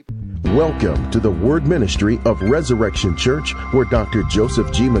Welcome to the Word Ministry of Resurrection Church, where Dr. Joseph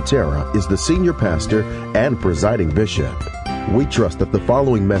G. Matera is the senior pastor and presiding bishop. We trust that the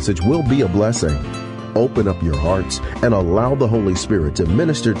following message will be a blessing. Open up your hearts and allow the Holy Spirit to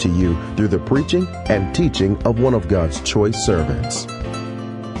minister to you through the preaching and teaching of one of God's choice servants.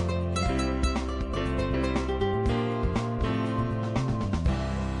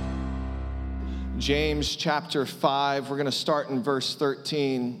 James chapter 5, we're going to start in verse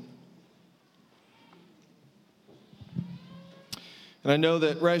 13. And I know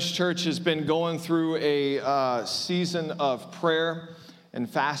that Res Church has been going through a season of prayer and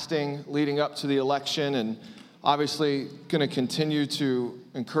fasting leading up to the election, and obviously going to continue to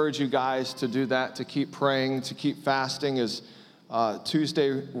encourage you guys to do that, to keep praying, to keep fasting as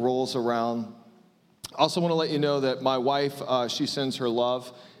Tuesday rolls around. I also want to let you know that my wife, she sends her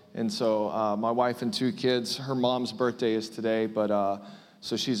love. And so my wife and two kids, her mom's birthday is today, but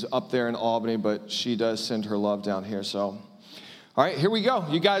so she's up there in Albany, but she does send her love down here. So, all right, here we go.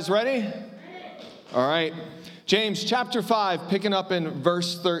 You guys ready? All right. James chapter 5, picking up in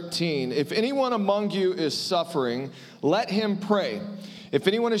verse 13. If anyone among you is suffering, let him pray. If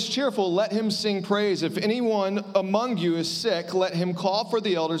anyone is cheerful, let him sing praise. If anyone among you is sick, let him call for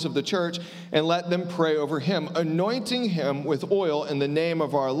the elders of the church and let them pray over him, anointing him with oil in the name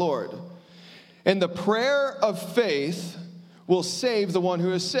of our Lord. And the prayer of faith will save the one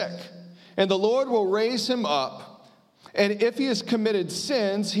who is sick, and the Lord will raise him up. And if he has committed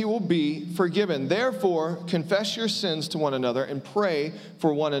sins, he will be forgiven. Therefore, confess your sins to one another and pray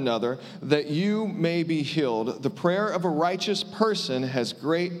for one another that you may be healed. The prayer of a righteous person has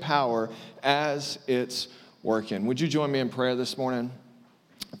great power as it's working. Would you join me in prayer this morning?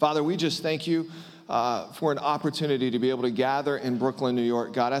 Father, we just thank you for an opportunity to be able to gather in Brooklyn, New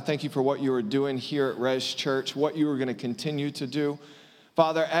York. God, I thank you for what you are doing here at Res Church, what you are going to continue to do.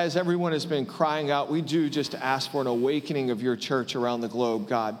 Father, as everyone has been crying out, we do just ask for an awakening of your church around the globe,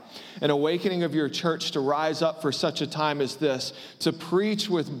 God. An awakening of your church to rise up for such a time as this, to preach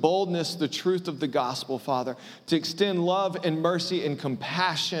with boldness the truth of the gospel, Father, to extend love and mercy and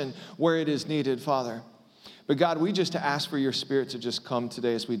compassion where it is needed, Father. But God, we just ask for your Spirit to just come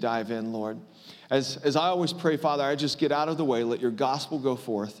today as we dive in, Lord. As I always pray, Father, I just get out of the way, let your gospel go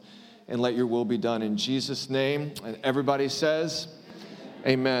forth, and let your will be done in Jesus' name. And everybody says,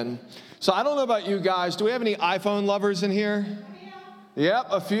 amen. So I don't know about you guys. Do we have any iPhone lovers in here? Yep,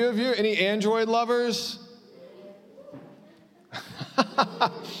 a few of you. Any Android lovers?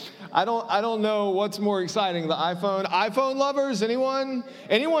 I don't know what's more exciting, the iPhone. iPhone lovers, anyone?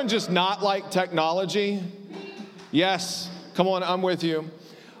 Anyone just not like technology? Yes. Come on, I'm with you.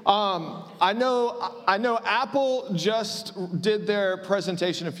 I know Apple just did their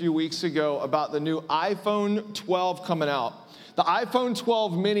presentation a few weeks ago about the new iPhone 12 coming out. The iPhone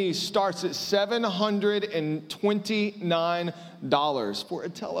 12 mini starts at $729 for a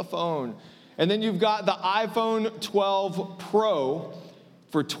telephone. And then you've got the iPhone 12 Pro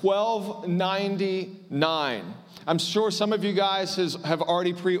for $1,299. I'm sure some of you guys have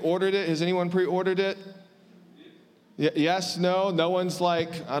already pre-ordered it. Has anyone pre-ordered it? Yes, no? No one's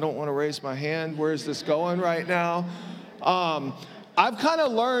like, I don't want to raise my hand. Where's this going right now? I've kind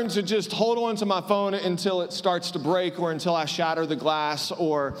of learned to just hold on to my phone until it starts to break or until I shatter the glass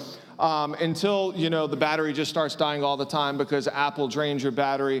or until, the battery just starts dying all the time because Apple drains your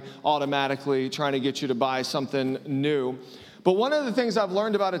battery automatically trying to get you to buy something new. But one of the things I've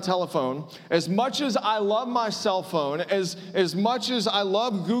learned about a telephone, as much as I love my cell phone, as much as I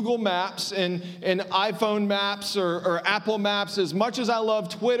love Google Maps and iPhone Maps or Apple Maps, as much as I love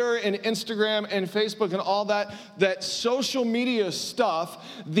Twitter and Instagram and Facebook and all that social media stuff,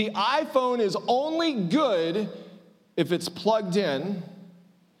 the iPhone is only good if it's plugged in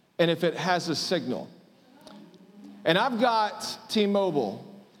and if it has a signal. And I've got T-Mobile.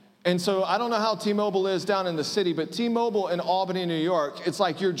 And so I don't know how T-Mobile is down in the city, but T-Mobile in Albany, New York, it's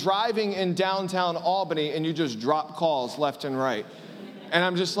like you're driving in downtown Albany and you just drop calls left and right. And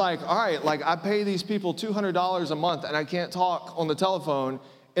I'm just like, all right, like I pay these people $200 a month and I can't talk on the telephone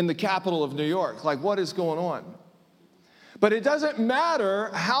in the capital of New York. Like, what is going on? But it doesn't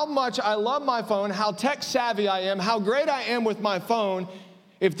matter how much I love my phone, how tech savvy I am, how great I am with my phone.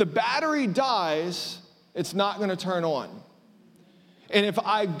 If the battery dies, it's not going to turn on. And if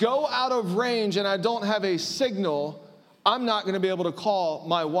I go out of range and I don't have a signal, I'm not going to be able to call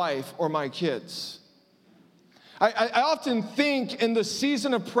my wife or my kids. I often think in the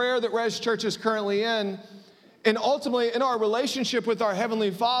season of prayer that Res Church is currently in, and ultimately in our relationship with our Heavenly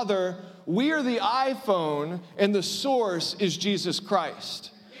Father, we are the iPhone and the source is Jesus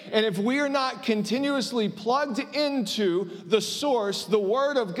Christ. And if we are not continuously plugged into the source, the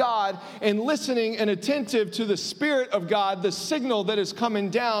Word of God, and listening and attentive to the Spirit of God, the signal that is coming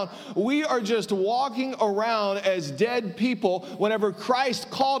down, we are just walking around as dead people whenever Christ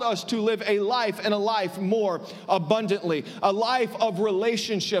called us to live a life, and a life more abundantly, a life of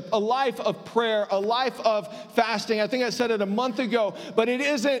relationship, a life of prayer, a life of fasting. I think I said it a month ago, but it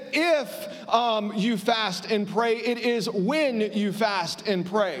isn't if you fast and pray, it is when you fast and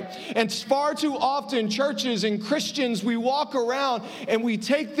pray. And far too often, churches and Christians, we walk around and we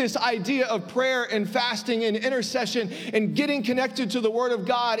take this idea of prayer and fasting and intercession and getting connected to the Word of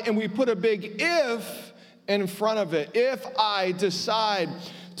God, and we put a big if in front of it. If I decide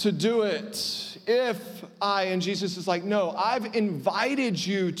to do it, and Jesus is like, no, I've invited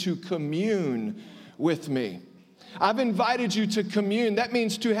you to commune with me. I've invited you to commune. That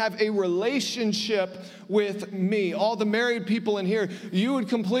means to have a relationship with me. All the married people in here, you would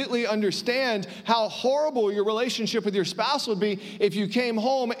completely understand how horrible your relationship with your spouse would be if you came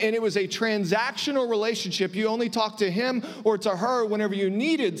home and it was a transactional relationship. You only talked to him or to her whenever you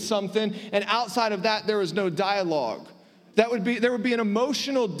needed something, and outside of that, there was no dialogue. There would be an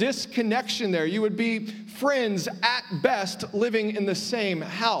emotional disconnection there. You would be friends at best living in the same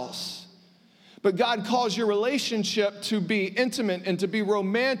house. But God calls your relationship to be intimate and to be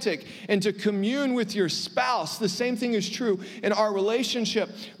romantic and to commune with your spouse. The same thing is true in our relationship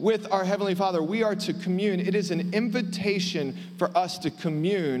with our Heavenly Father. We are to commune. It is an invitation for us to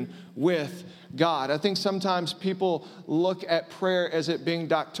commune with God. I think sometimes people look at prayer as it being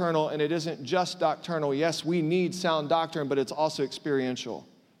doctrinal, and it isn't just doctrinal. Yes, we need sound doctrine, but it's also experiential.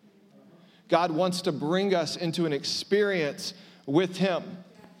 God wants to bring us into an experience with Him.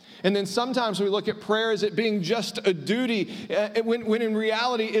 And then sometimes we look at prayer as it being just a duty, when in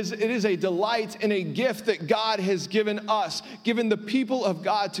reality it is a delight and a gift that God has given us, given the people of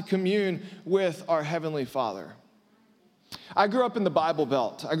God to commune with our Heavenly Father. I grew up in the Bible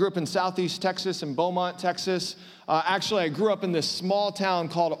Belt. I grew up in Southeast Texas, in Beaumont, Texas. Actually, I grew up in this small town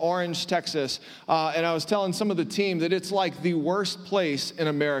called Orange, Texas, and I was telling some of the team that it's like the worst place in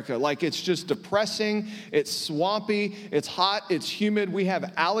America. Like, it's just depressing, it's swampy, it's hot, it's humid. We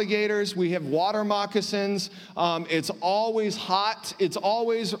have alligators, we have water moccasins, it's always hot, it's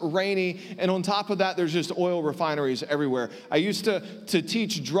always rainy, and on top of that, there's just oil refineries everywhere. I used to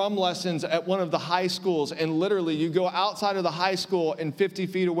teach drum lessons at one of the high schools, and literally, you go outside of the high school, and 50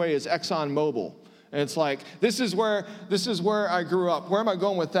 feet away is ExxonMobil. And it's like, this is where I grew up. Where am I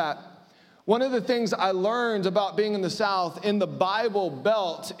going with that? One of the things I learned about being in the South, in the Bible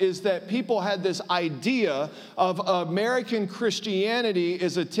Belt, is that people had this idea of American Christianity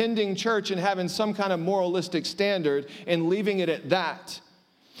is attending church and having some kind of moralistic standard and leaving it at that.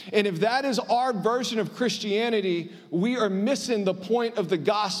 And if that is our version of Christianity, we are missing the point of the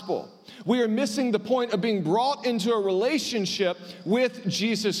gospel. We are missing the point of being brought into a relationship with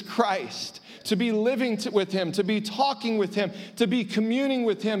Jesus Christ. To be living with Him, to be talking with Him, to be communing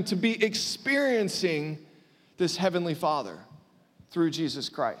with Him, to be experiencing this Heavenly Father through Jesus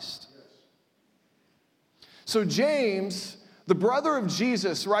Christ. So James, the brother of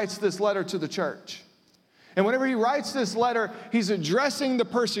Jesus, writes this letter to the church. And whenever he writes this letter, he's addressing the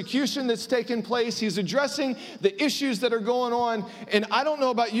persecution that's taken place. He's addressing the issues that are going on. And I don't know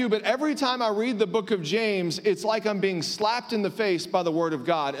about you, but every time I read the book of James, it's like I'm being slapped in the face by the Word of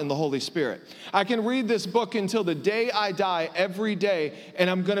God and the Holy Spirit. I can read this book until the day I die every day, and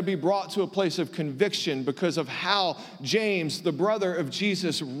I'm going to be brought to a place of conviction because of how James, the brother of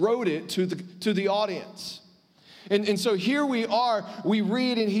Jesus, wrote it to the audience. And so here we are, we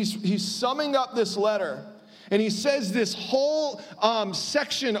read, and he's summing up this letter. And he says this whole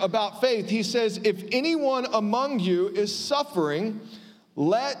section about faith. He says, if anyone among you is suffering,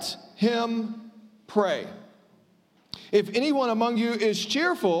 let him pray. If anyone among you is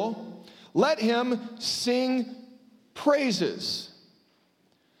cheerful, let him sing praises.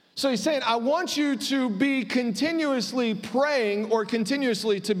 So he's saying, I want you to be continuously praying or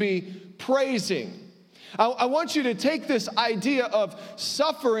continuously to be praising. I want you to take this idea of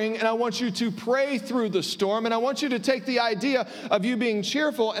suffering, and I want you to pray through the storm, and I want you to take the idea of you being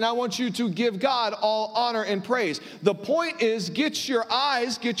cheerful, and I want you to give God all honor and praise. The point is, get your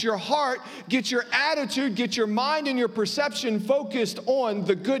eyes, get your heart, get your attitude, get your mind and your perception focused on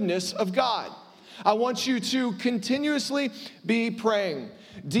the goodness of God. I want you to continuously be praying.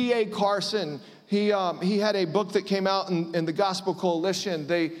 D.A. Carson, he had a book that came out in the Gospel Coalition.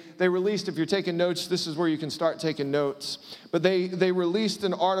 They released, if you're taking notes, this is where you can start taking notes. But they released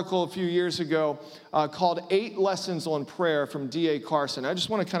an article a few years ago called 8 Lessons on Prayer from D.A. Carson. I just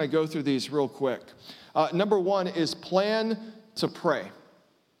want to kind of go through these real quick. Number 1 is plan to pray.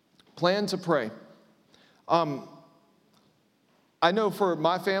 Plan to pray. I know for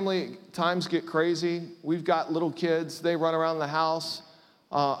my family, times get crazy. We've got little kids. They run around the house.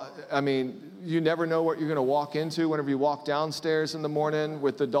 You never know what you're going to walk into whenever you walk downstairs in the morning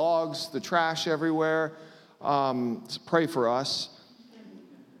with the dogs, the trash everywhere. Pray for us.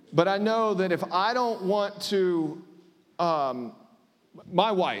 But I know that if I don't want to,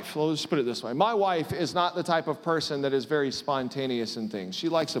 my wife, let's put it this way. My wife is not the type of person that is very spontaneous in things. She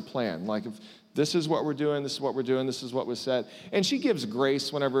likes a plan. Like if this is what we're doing, this is what we're doing, this is what was said. And she gives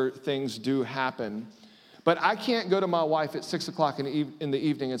grace whenever things do happen. But I can't go to my wife at 6 o'clock in the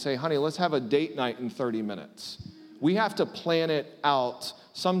evening and say, honey, let's have a date night in 30 minutes. We have to plan it out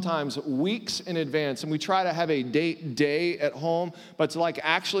sometimes weeks in advance. And we try to have a date day at home, but to like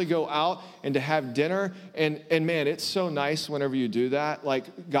actually go out and to have dinner. And man, it's so nice whenever you do that.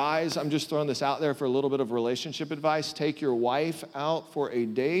 Like guys, I'm just throwing this out there for a little bit of relationship advice. Take your wife out for a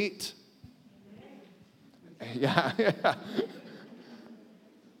date. Yeah.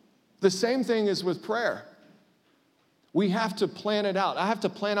 The same thing is with prayer. We have to plan it out. I have to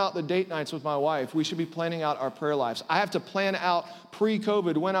plan out the date nights with my wife. We should be planning out our prayer lives. I have to plan out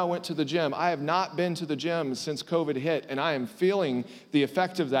pre-COVID when I went to the gym. I have not been to the gym since COVID hit, and I am feeling the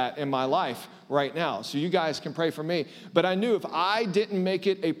effect of that in my life right now. So you guys can pray for me. But I knew if I didn't make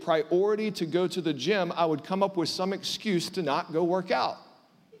it a priority to go to the gym, I would come up with some excuse to not go work out.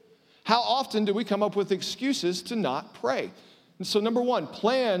 How often do we come up with excuses to not pray? And so number one,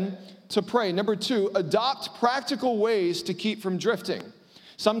 plan to pray. Number two, adopt practical ways to keep from drifting.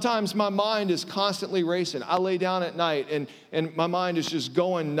 Sometimes my mind is constantly racing. I lay down at night and my mind is just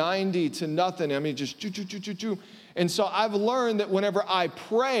going 90 to nothing. I mean, just choo. And so I've learned that whenever I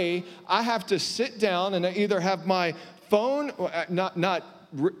pray, I have to sit down and I either have my phone,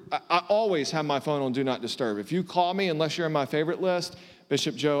 I always have my phone on Do Not Disturb. If you call me, unless you're in my favorite list,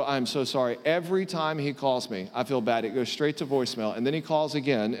 Bishop Joe, I'm so sorry. Every time he calls me, I feel bad. It goes straight to voicemail, and then he calls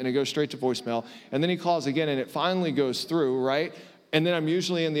again, and it goes straight to voicemail, and then he calls again, and it finally goes through, right? And then I'm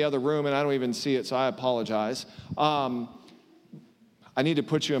usually in the other room, and I don't even see it, so I apologize. I need to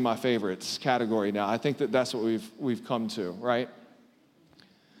put you in my favorites category now. I think that's what we've come to, right?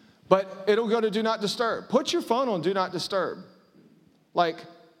 But it'll go to Do Not Disturb. Put your phone on Do Not Disturb.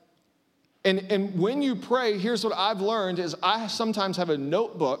 And when you pray, here's what I've learned is I sometimes have a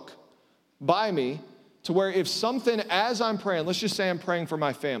notebook by me to where if something, as I'm praying, let's just say I'm praying for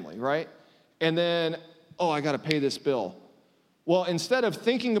my family, right? And then, I got to pay this bill. Well, instead of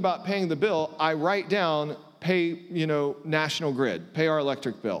thinking about paying the bill, I write down, pay, National Grid, pay our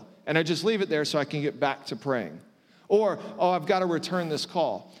electric bill. And I just leave it there so I can get back to praying. Or, I've got to return this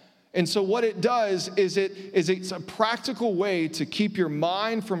call. And so what it does is it's a practical way to keep your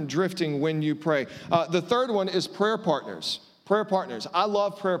mind from drifting when you pray. The third one is prayer partners. Prayer partners. I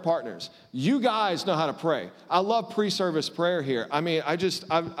love prayer partners. You guys know how to pray. I love pre-service prayer here. I mean,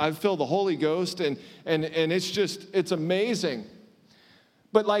 I feel the Holy Ghost and it's amazing.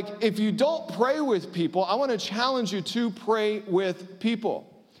 But if you don't pray with people, I want to challenge you to pray with people.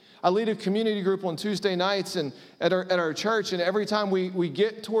 I lead a community group on Tuesday nights and at our church, and every time we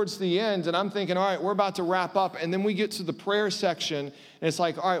get towards the end, and I'm thinking, all right, we're about to wrap up, and then we get to the prayer section, and it's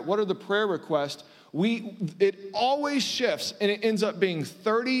like, all right, what are the prayer requests? It always shifts, and it ends up being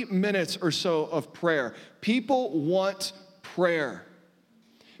 30 minutes or so of prayer. People want prayer.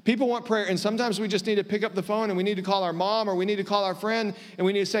 People want prayer, and sometimes we just need to pick up the phone, and we need to call our mom, or we need to call our friend, and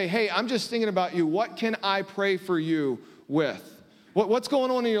we need to say, hey, I'm just thinking about you. What can I pray for you with? What's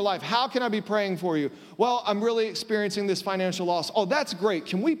going on in your life? How can I be praying for you? Well, I'm really experiencing this financial loss. Oh, that's great.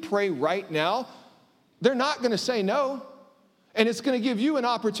 Can we pray right now? They're not going to say no. And it's going to give you an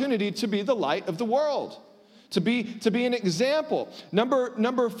opportunity to be the light of the world, to be an example.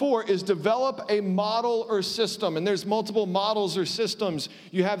 Number 4 is develop a model or system. And there's multiple models or systems.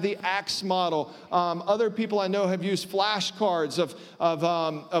 You have the ACTS model. Other people I know have used flashcards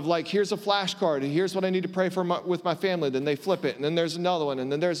of like, here's a flashcard, and here's what I need to pray for with my family. Then they flip it, and then there's another one, and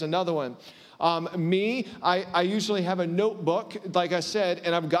then there's another one. I usually have a notebook, like I said,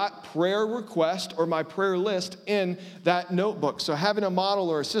 and I've got prayer request or my prayer list in that notebook. So having a model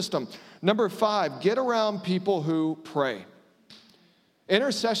or a system. Number 5, get around people who pray.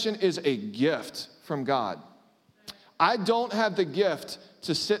 Intercession is a gift from God. I don't have the gift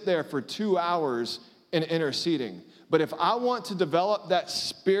to sit there for 2 hours in interceding. But if I want to develop that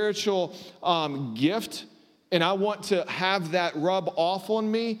spiritual gift and I want to have that rub off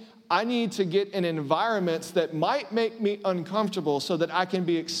on me, I need to get in environments that might make me uncomfortable so that I can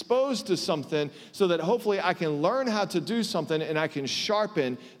be exposed to something so that hopefully I can learn how to do something and I can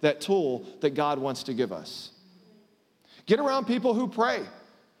sharpen that tool that God wants to give us. Get around people who pray.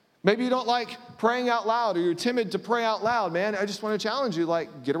 Maybe you don't like praying out loud, or you're timid to pray out loud, man. I just want to challenge you,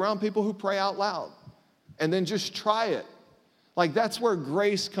 like, get around people who pray out loud and then just try it. Like, that's where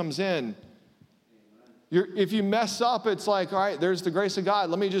grace comes in. If you mess up, it's like, all right, there's the grace of God.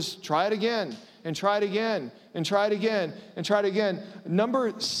 Let me just try it again, and try it again, and try it again, and try it again.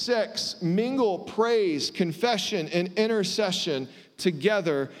 Number 6, mingle praise, confession, and intercession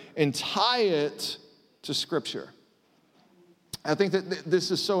together and tie it to Scripture. I think that this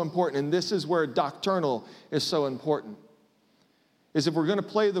is so important, and this is where doctrinal is so important. Is if we're going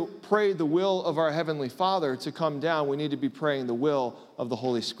to pray the will of our Heavenly Father to come down, we need to be praying the will of the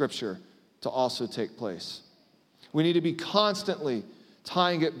Holy Scripture to also take place. We need to be constantly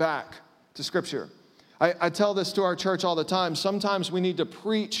tying it back to Scripture. I tell this to our church all the time. Sometimes we need to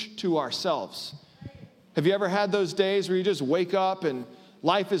preach to ourselves. Have you ever had those days where you just wake up and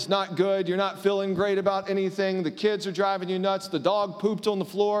life is not good, you're not feeling great about anything, the kids are driving you nuts, the dog pooped on the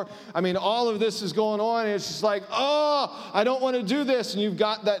floor. I mean, all of this is going on, and it's just like, oh, I don't want to do this. And you've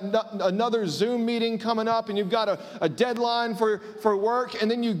got another Zoom meeting coming up, and you've got a deadline for work, and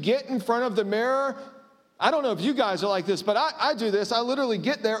then you get in front of the mirror. I don't know if you guys are like this, but I do this. I literally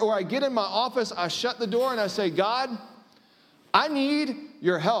get there, or I get in my office, I shut the door, and I say, God, I need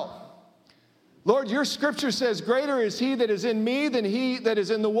your help. Lord, your Scripture says, greater is he that is in me than he that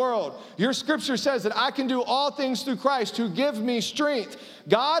is in the world. Your Scripture says that I can do all things through Christ who gives me strength.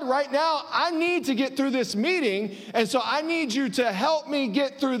 God, right now, I need to get through this meeting, and so I need you to help me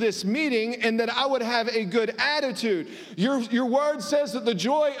get through this meeting and that I would have a good attitude. Your word says that the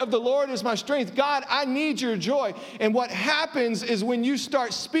joy of the Lord is my strength. God, I need your joy. And what happens is when you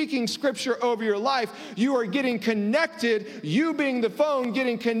start speaking Scripture over your life, you are getting connected, you being the phone,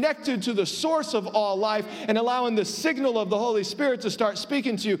 getting connected to the source of all life and allowing the signal of the Holy Spirit to start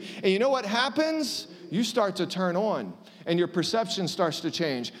speaking to you. And you know what happens? You start to turn on. And your perception starts to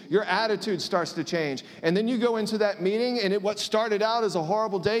change. Your attitude starts to change. And then you go into that meeting, and what started out as a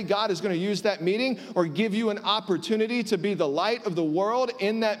horrible day, God is going to use that meeting or give you an opportunity to be the light of the world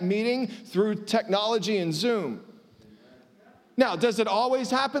in that meeting through technology and Zoom. Now, does it always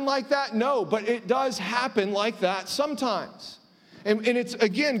happen like that? No, but it does happen like that sometimes. And it's,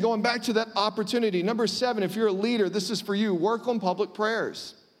 again, going back to that opportunity. Number 7, if you're a leader, this is for you. Work on public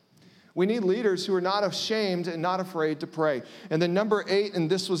prayers. We need leaders who are not ashamed and not afraid to pray. And then number 8, and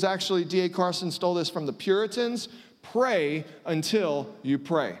this was actually, D.A. Carson stole this from the Puritans, pray until you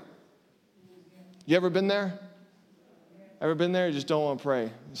pray. You ever been there? Ever been there? You just don't want to pray.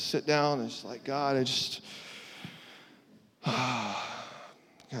 You sit down and it's like, God, I just,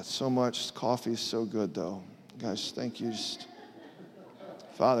 got so much. Coffee is so good, though. Guys, thank you.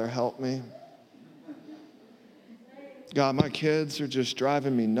 Father, help me. God, my kids are just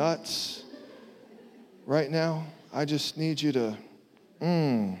driving me nuts right now. I just need you to,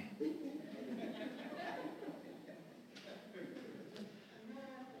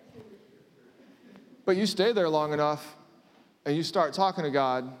 But you stay there long enough and you start talking to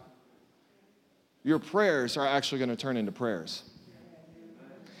God, your prayers are actually going to turn into prayers.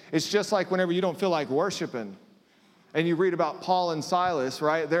 It's just like whenever you don't feel like worshiping. And you read about Paul and Silas,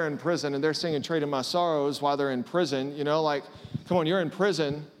 right? They're in prison, and they're singing Trade in My Sorrows while they're in prison. You know, like, come on, you're in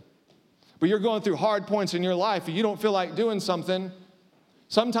prison, but you're going through hard points in your life, and you don't feel like doing something.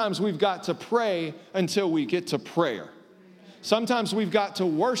 Sometimes we've got to pray until we get to prayer. Sometimes we've got to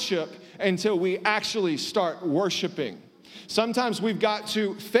worship until we actually start worshiping. Sometimes we've got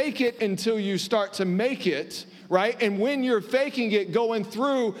to fake it until you start to make it. Right? And when you're faking it, going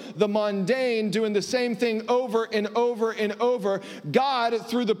through the mundane, doing the same thing over and over and over, God,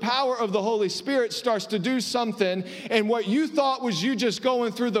 through the power of the Holy Spirit, starts to do something. And what you thought was you just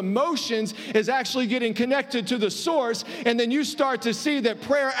going through the motions is actually getting connected to the source. And then you start to see that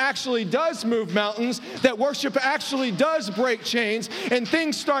prayer actually does move mountains, that worship actually does break chains, and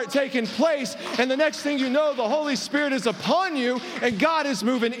things start taking place. And the next thing you know, the Holy Spirit is upon you, and God is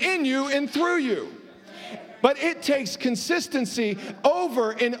moving in you and through you. But it takes consistency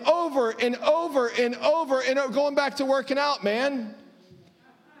over and over and over and over and over. Going back to working out, man.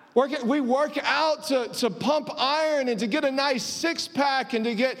 We work out to pump iron and to get a nice six-pack and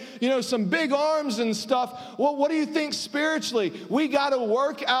to get, some big arms and stuff. Well, what do you think spiritually? We got to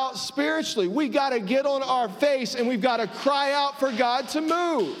work out spiritually. We got to get on our face and we've got to cry out for God to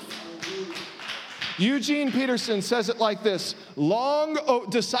move. Eugene Peterson says it like this: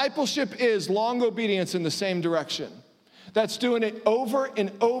 discipleship is long obedience in the same direction. That's doing it over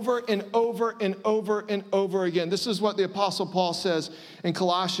and over and over and over and over again. This is what the Apostle Paul says in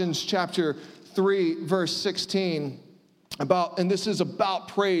Colossians chapter 3, verse 16. And this is about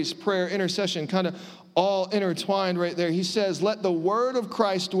praise, prayer, intercession, kind of all intertwined right there. He says, let the word of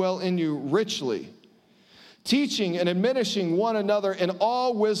Christ dwell in you richly, teaching and admonishing one another in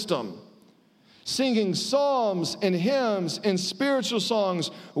all wisdom, singing psalms and hymns and spiritual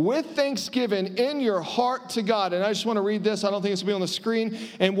songs with thanksgiving in your heart to God. And I just want to read this. I don't think it's going to be on the screen.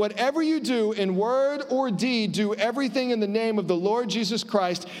 And whatever you do in word or deed, do everything in the name of the Lord Jesus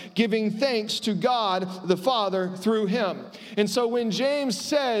Christ, giving thanks to God the Father through him. And so when James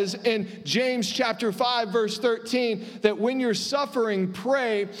says in James chapter 5, verse 13, that when you're suffering,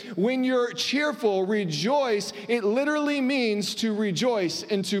 pray. When you're cheerful, rejoice. It literally means to rejoice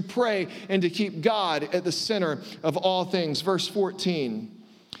and to pray and to keep God at the center of all things. Verse 14,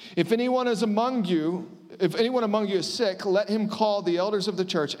 if anyone among you is sick, let him call the elders of the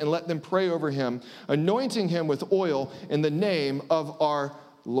church and let them pray over him, anointing him with oil in the name of our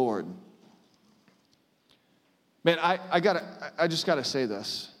Lord. Man, I just gotta say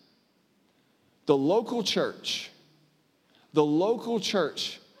this. The local church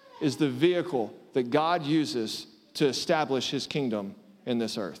is the vehicle that God uses to establish his kingdom in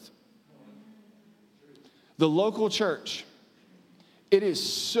this earth. The local church, it is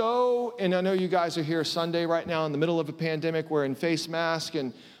so, and I know you guys are here Sunday right now in the middle of a pandemic, wearing face masks,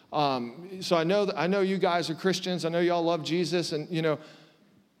 and so I know you guys are Christians, I know y'all love Jesus, and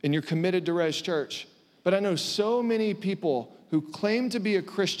and you're committed to Res Church, but I know so many people who claim to be a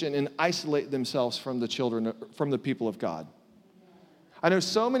Christian and isolate themselves from the people of God. I know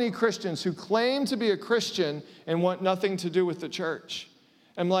so many Christians who claim to be a Christian and want nothing to do with the church.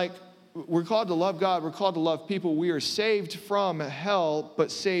 I'm like, we're called to love God. We're called to love people. We are saved from hell, but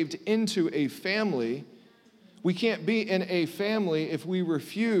saved into a family. We can't be in a family if we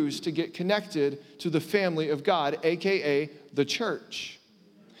refuse to get connected to the family of God, a.k.a. the church.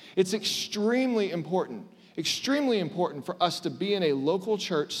 It's extremely important for us to be in a local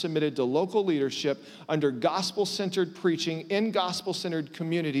church submitted to local leadership under gospel-centered preaching in gospel-centered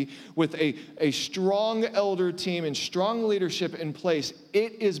community with a strong elder team and strong leadership in place.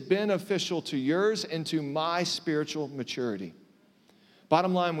 It is beneficial to yours and to my spiritual maturity.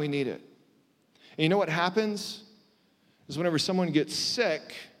 Bottom line, we need it. And you know what happens? Is whenever someone gets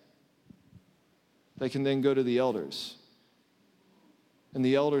sick, they can then go to the elders. And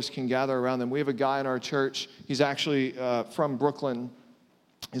the elders can gather around them. We have a guy in our church. He's actually from Brooklyn.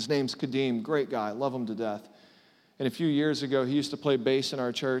 His name's Kadeem. Great guy. Love him to death. And a few years ago, he used to play bass in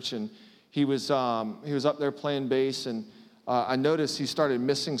our church. And he was up there playing bass. And I noticed he started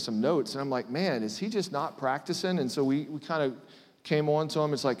missing some notes. And I'm like, man, is he just not practicing? And so we kind of came on to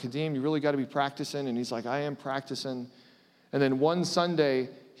him. It's like, Kadeem, you really got to be practicing. And he's like, I am practicing. And then one Sunday,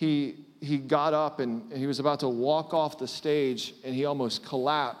 he got up and he was about to walk off the stage, and he almost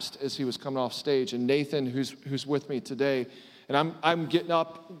collapsed as he was coming off stage. And Nathan, who's with me today, and I'm getting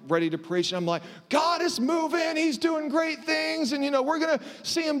up ready to preach, and I'm like, God is moving, he's doing great things, and we're gonna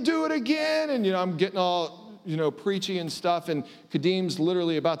see him do it again. And I'm getting all preachy and stuff, and Kadeem's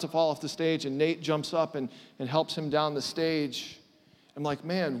literally about to fall off the stage, and Nate jumps up and helps him down the stage. I'm like,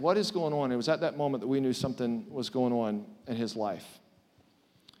 man, what is going on? It was at that moment that we knew something was going on in his life.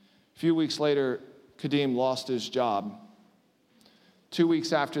 A few weeks later, Kadeem lost his job. 2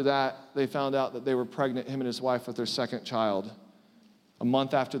 weeks after that, they found out that they were pregnant, him and his wife, with their second child. A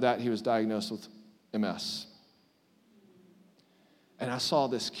month after that, he was diagnosed with MS. And I saw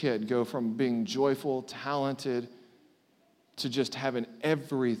this kid go from being joyful, talented, to just having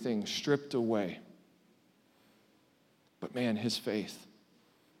everything stripped away. But man, his faith.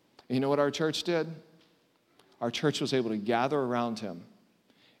 And you know what our church did? Our church was able to gather around him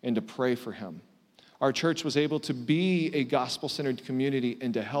and to pray for him. Our church was able to be a gospel-centered community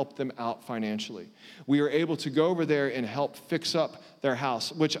and to help them out financially. We were able to go over there and help fix up their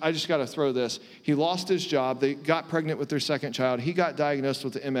house, which I just got to throw this. He lost his job. They got pregnant with their second child. He got diagnosed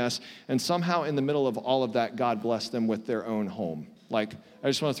with MS, and somehow in the middle of all of that, God blessed them with their own home. I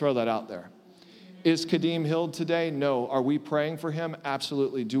just want to throw that out there. Is Kadeem healed today? No. Are we praying for him?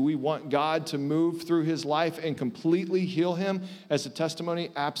 Absolutely. Do we want God to move through his life and completely heal him as a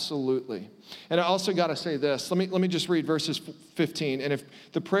testimony? Absolutely. And I also got to say this. Let me just read verses 15. And if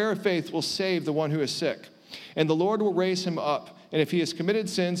the prayer of faith will save the one who is sick, and the Lord will raise him up, and if he has committed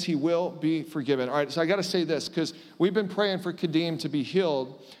sins, he will be forgiven. All right, so I got to say this, because we've been praying for Kadeem to be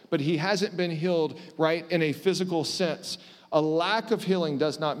healed, but he hasn't been healed, right, in a physical sense. A lack of healing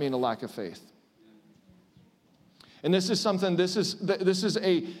does not mean a lack of faith. And this is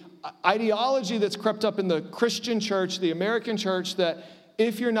a ideology that's crept up in the Christian church, the American church, that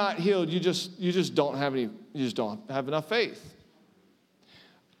if you're not healed, you just don't have enough faith.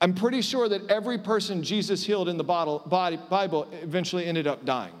 I'm pretty sure that every person Jesus healed in the Bible eventually ended up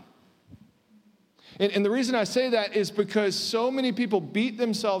dying. And the reason I say that is because so many people beat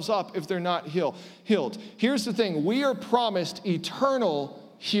themselves up if they're not healed. Here's the thing. We are promised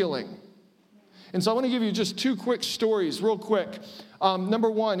eternal healing. And so I want to give you just two quick stories real quick.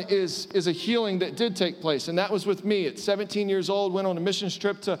 Number one is a healing that did take place, and that was with me. At 17 years old, went on a missions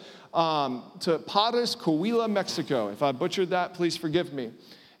trip to Parras, Coahuila, Mexico. If I butchered that, please forgive me.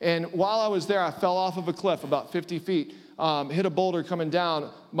 And while I was there, I fell off of a cliff about 50 feet, hit a boulder coming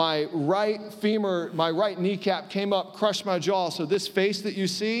down. My right femur, my right kneecap came up, crushed my jaw. So this face that you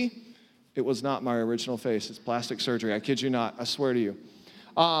see, it was not my original face. It's plastic surgery. I kid you not. I swear to you.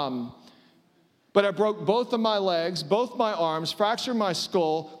 But I broke both of my legs, both my arms, fractured my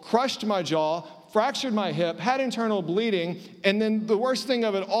skull, crushed my jaw, fractured my hip, had internal bleeding, and then the worst thing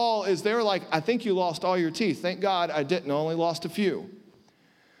of it all is they were like, I think you lost all your teeth. Thank God I didn't. I only lost a few.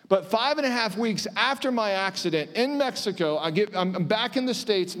 But 5.5 weeks after my accident in Mexico, I'm back in the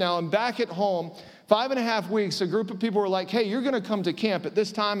States now. I'm back at home. 5.5 weeks, a group of people were like, hey, you're going to come to camp. At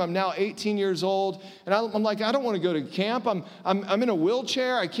this time, I'm now 18 years old. And I'm like, I don't want to go to camp. I'm in a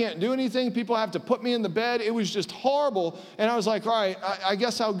wheelchair. I can't do anything. People have to put me in the bed. It was just horrible. And I was like, all right, I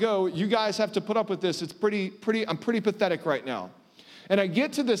guess I'll go. You guys have to put up with this. It's I'm pretty pathetic right now. And I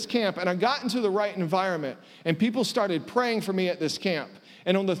get to this camp, and I got into the right environment. And people started praying for me at this camp.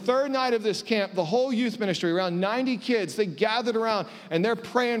 And on the third night of this camp, the whole youth ministry, around 90 kids, they gathered around and they're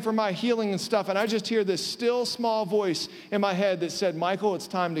praying for my healing and stuff. And I just hear this still small voice in my head that said, Michael, it's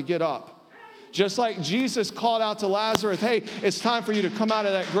time to get up. Just like Jesus called out to Lazarus, hey, it's time for you to come out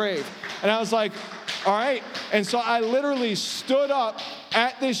of that grave. And I was like, all right. And so I literally stood up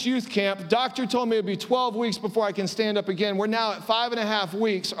at this youth camp. Doctor told me it would be 12 weeks before I can stand up again. We're now at 5.5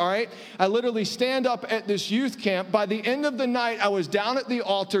 weeks, all right? I literally stand up at this youth camp. By the end of the night, I was down at the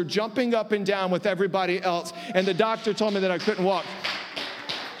altar, jumping up and down with everybody else, and the doctor told me that I couldn't walk.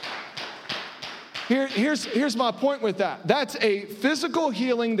 Here's my point with that. That's a physical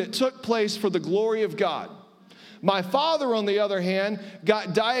healing that took place for the glory of God. My father, on the other hand,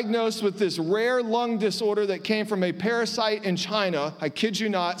 got diagnosed with this rare lung disorder that came from a parasite in China. I kid you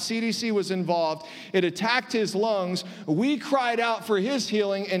not. CDC was involved. It attacked his lungs. We cried out for his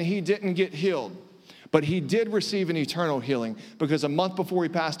healing, and he didn't get healed. But he did receive an eternal healing because a month before he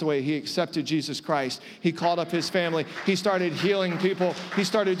passed away, he accepted Jesus Christ. He called up his family. He started healing people. He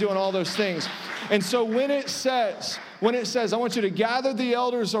started doing all those things. And so when it says, I want you to gather the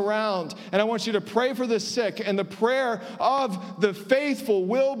elders around and I want you to pray for the sick, and the prayer of the faithful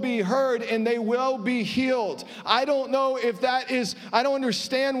will be heard and they will be healed. I don't know if that is, I don't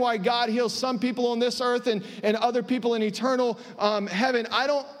understand why God heals some people on this earth and other people in eternal heaven. I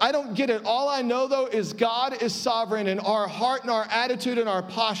don't get it. All I know though is God is sovereign, and our heart and our attitude and our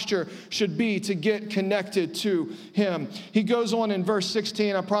posture should be to get connected to him. He goes on in verse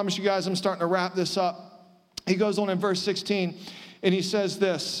 16. I promise you guys I'm starting to wrap this up. He goes on in verse 16, and he says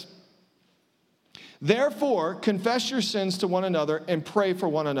this, therefore, confess your sins to one another and pray for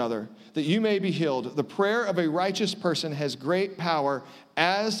one another, that you may be healed. The prayer of a righteous person has great power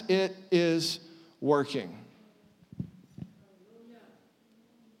as it is working.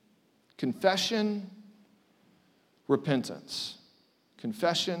 Confession, repentance.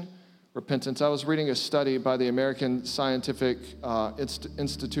 Confession, repentance. I was reading a study by the American Scientific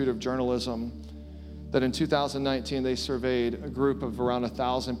Institute of Journalism that in 2019 they surveyed a group of around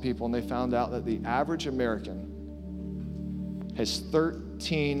 1,000 people, and they found out that the average American has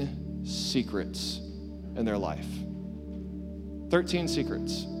 13 secrets in their life. 13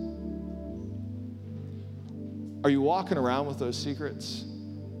 secrets. Are you walking around with those secrets?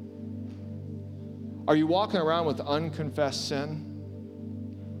 Are you walking around with unconfessed sin?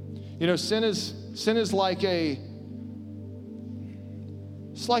 You know, sin is like a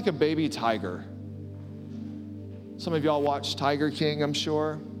baby tiger. Some of y'all watch Tiger King, I'm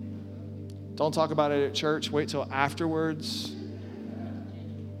sure. Don't talk about it at church. Wait till afterwards.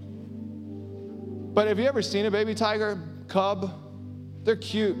 But have you ever seen a baby tiger, cub? They're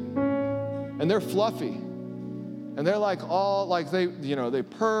cute and they're fluffy. And they're like they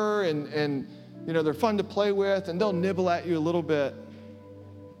purr and they're fun to play with, and they'll nibble at you a little bit.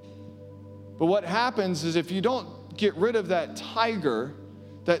 But what happens is if you don't get rid of that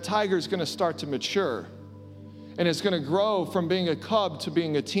tiger's going to start to mature. And it's going to grow from being a cub to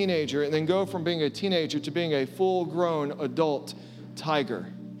being a teenager, and then go from being a teenager to being a full-grown adult tiger.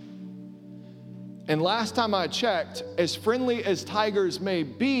 And last time I checked, as friendly as tigers may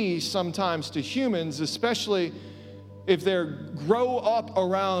be sometimes to humans, especially if they grow up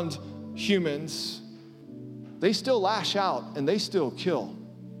around humans, they still lash out and they still kill.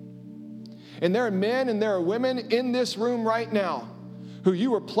 And there are men and there are women in this room right now who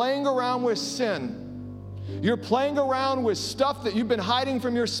you were playing around with sin, You're playing around with stuff that you've been hiding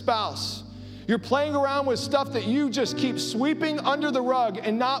from your spouse. You're playing around with stuff that you just keep sweeping under the rug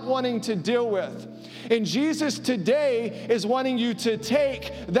and not wanting to deal with. And Jesus today is wanting you to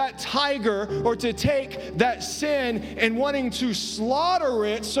take that tiger or to take that sin and wanting to slaughter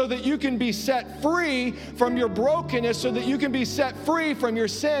it so that you can be set free from your brokenness, so that you can be set free from your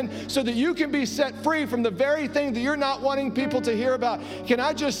sin, so that you can be set free from the very thing that you're not wanting people to hear about. Can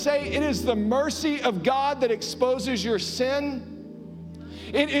I just say, it is the mercy of God that exposes your sin.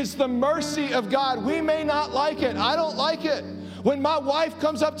 It is the mercy of God. We may not like it. I don't like it. When my wife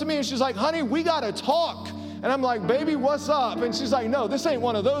comes up to me and she's like, honey, we got to talk. And I'm like, baby, what's up? And she's like, no, this ain't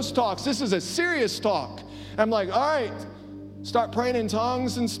one of those talks. This is a serious talk. And I'm like, all right, start praying in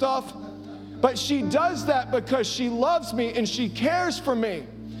tongues and stuff. But she does that because she loves me and she cares for me.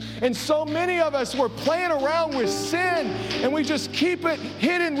 And so many of us, we're playing around with sin and we just keep it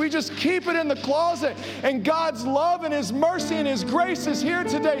hidden. We just keep it in the closet. And God's love and His mercy and His grace is here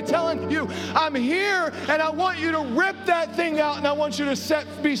today telling you, I'm here and I want you to rip that thing out and I want you to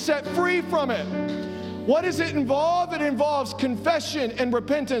be set free from it. What does it involve? It involves confession and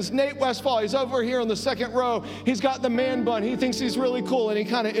repentance. Nate Westfall, he's over here on the second row. He's got the man bun. He thinks he's really cool, and he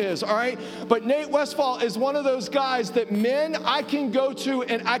kind of is, all right? But Nate Westfall is one of those guys that men I can go to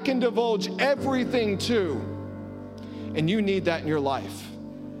and I can divulge everything to. And you need that in your life.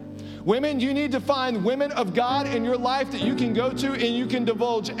 Women, you need to find women of God in your life that you can go to and you can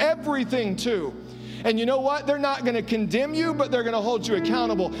divulge everything to. And you know what? They're not going to condemn you, but they're going to hold you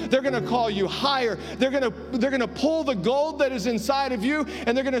accountable. They're going to call you higher. They're going to pull the gold that is inside of you,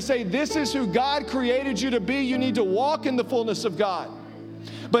 and they're going to say, this is who God created you to be. You need to walk in the fullness of God.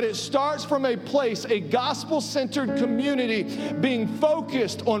 But it starts from a place, a gospel-centered community being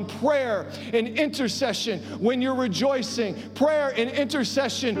focused on prayer and intercession when you're rejoicing, prayer and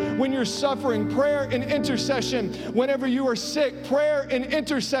intercession when you're suffering, prayer and intercession whenever you are sick, prayer and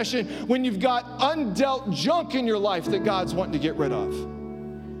intercession when you've got undealt junk in your life that God's wanting to get rid of.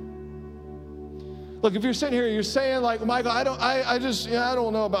 Look, if you're sitting here, you're saying like, Michael, I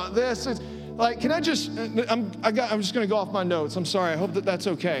don't know about this. It's like, can I just, I'm just going to go off my notes. I'm sorry. I hope that that's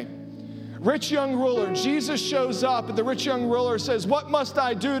okay. Rich young ruler. Jesus shows up and the rich young ruler says, what must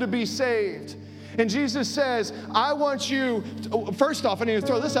I do to be saved? And Jesus says, I want you, first off, I need to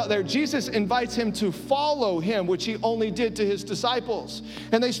throw this out there. Jesus invites him to follow him, which he only did to his disciples.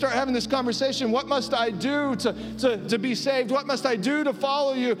 And they start having this conversation. What must I do to be saved? What must I do to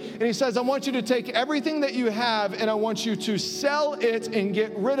follow you? And he says, I want you to take everything that you have and I want you to sell it and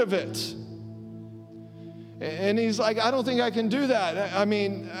get rid of it. And he's like, I don't think I can do that. I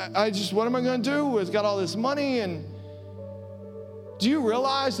mean, what am I going to do? I've got all this money. And do you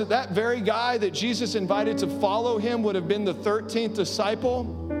realize that that very guy that Jesus invited to follow him would have been the 13th disciple?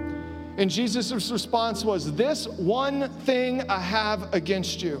 And Jesus' response was, this one thing I have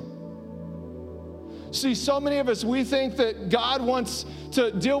against you. See, so many of us, we think that God wants to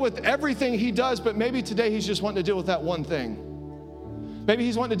deal with everything he does, but maybe today he's just wanting to deal with that one thing. Maybe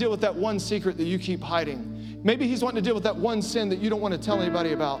he's wanting to deal with that one secret that you keep hiding. Maybe he's wanting to deal with that one sin that you don't want to tell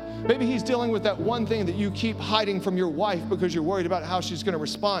anybody about. Maybe he's dealing with that one thing that you keep hiding from your wife because you're worried about how she's going to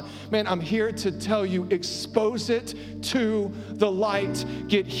respond. Man, I'm here to tell you, expose it to the light.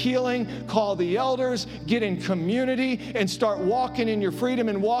 Get healing, call the elders, get in community, and start walking in your freedom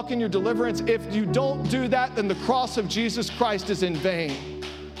and walk in your deliverance. If you don't do that, then the cross of Jesus Christ is in vain.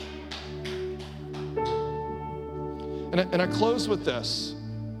 And I close with this.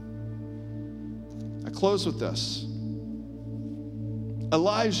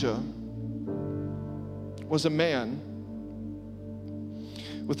 Elijah was a man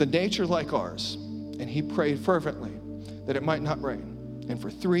with a nature like ours, and he prayed fervently that it might not rain. And for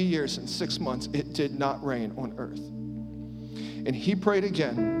 3 years and 6 months, it did not rain on earth. And he prayed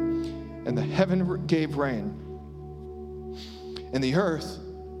again, and the heaven gave rain, and the earth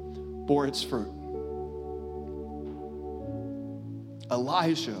bore its fruit.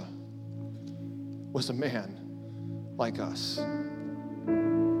 Elijah was a man like us.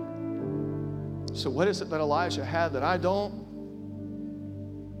 So what is it that Elijah had that I don't?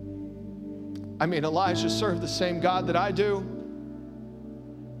 I mean, Elijah served the same God that I do.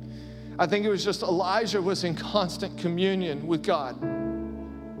 I think it was just Elijah was in constant communion with God.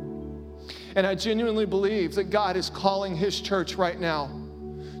 And I genuinely believe that God is calling his church right now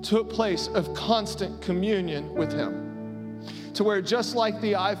to a place of constant communion with him. To where just like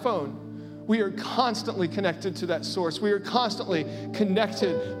the iPhone, we are constantly connected to that source. We are constantly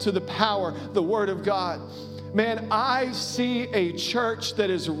connected to the power, the Word of God. man, I see a church that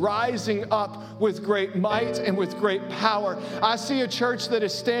is rising up with great might and with great power. I see a church that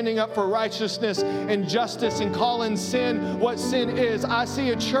is standing up for righteousness and justice and calling sin what sin is. I see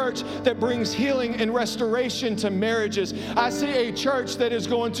a church that brings healing and restoration to marriages. I see a church that is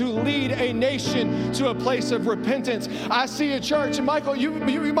going to lead a nation to a place of repentance. I see a church, and Michael, you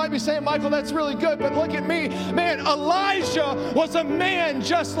might be saying, Michael, that's really good, but look at me. Man, Elijah was a man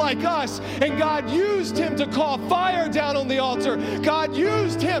just like us, and God used him to call fire down on the altar. God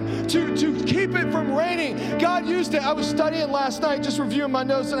used him to keep it from raining. God used it. I was studying last night, just reviewing my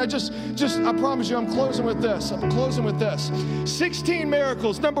notes, and I promise you, I'm closing with this. 16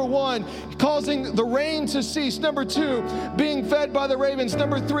 miracles. Number 1, causing the rain to cease. Number 2, being fed by the ravens.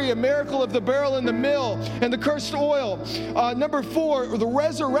 Number 3, a miracle of the barrel in the mill and the cursed oil. Number 4, the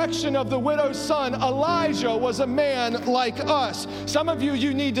resurrection of the widow's son. Elijah was a man like us. Some of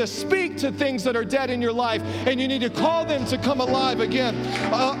you need to speak to things that are dead in your life, and you need to call them to come alive again.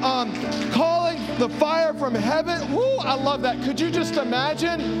 Calling the fire from heaven. Woo, I love that. Could you just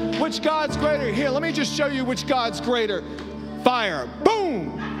imagine which God's greater? Here, let me just show you which God's greater. Fire.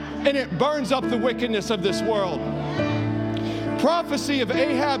 Boom! And it burns up the wickedness of this world. Prophecy of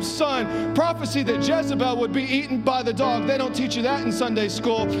Ahab's son. Prophecy that Jezebel would be eaten by the dog. They don't teach you that in Sunday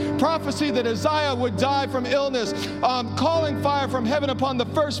school. Prophecy that Isaiah would die from illness. Calling fire from heaven upon the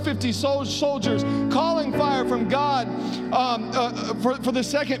first 50 soldiers. Calling fire from God for the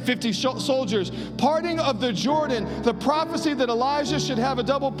second 50 soldiers. Parting of the Jordan. The prophecy that Elijah should have a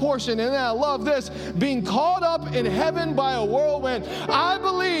double portion. And then I love this. Being caught up in heaven by a whirlwind. I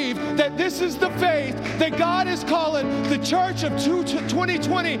believe that this is the faith that God is calling the church of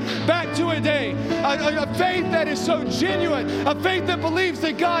 2020 back to a day. A faith that is so genuine. A faith that believes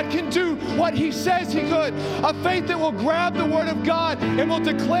that God can do what he says he could. A faith that will grab the word of God and will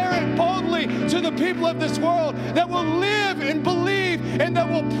declare it boldly to the people of this world. That will live and believe and that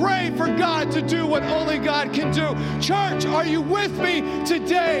will pray for God to do what only God can do. Church, are you with me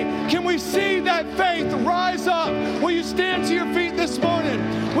today? Can we see that faith rise up? Will you stand to your feet this morning?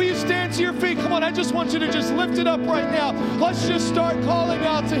 Will you stand to your feet? Come on, I just want you to just lift it up right now. Let's just start calling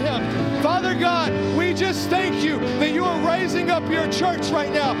out to him. Father God, we just thank you that you are raising up your church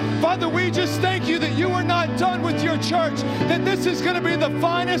right now. Father, we just thank you that you are not done with your church, that this is going to be the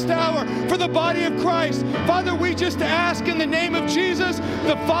finest hour for the body of Christ. Father, we just ask in the name of Jesus,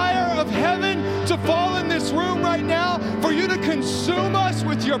 the fire of heaven to fall in this room right now, for you to consume us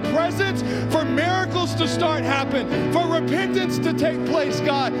with your presence, for miracles to start happening, for repentance to take place,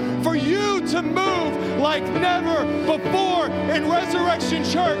 God, for you to move like never before in Resurrection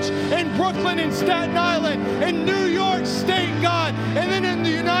Church, in Brooklyn, in Staten Island, in New York State, God, and then in the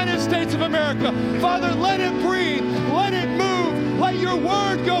United States of America. Father, let it breathe, let it move, let your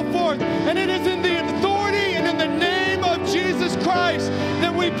word go forth, and it is in the authority and in the name of Jesus Christ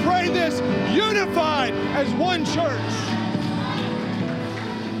that we pray this, unified as one church.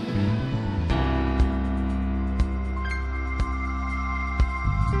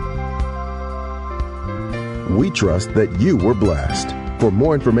 We trust that you were blessed. For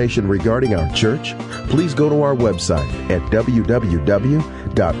more information regarding our church, please go to our website at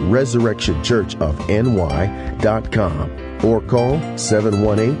www.resurrectionchurchofny.com or call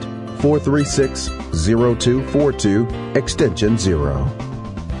 718-436-0242, extension 0.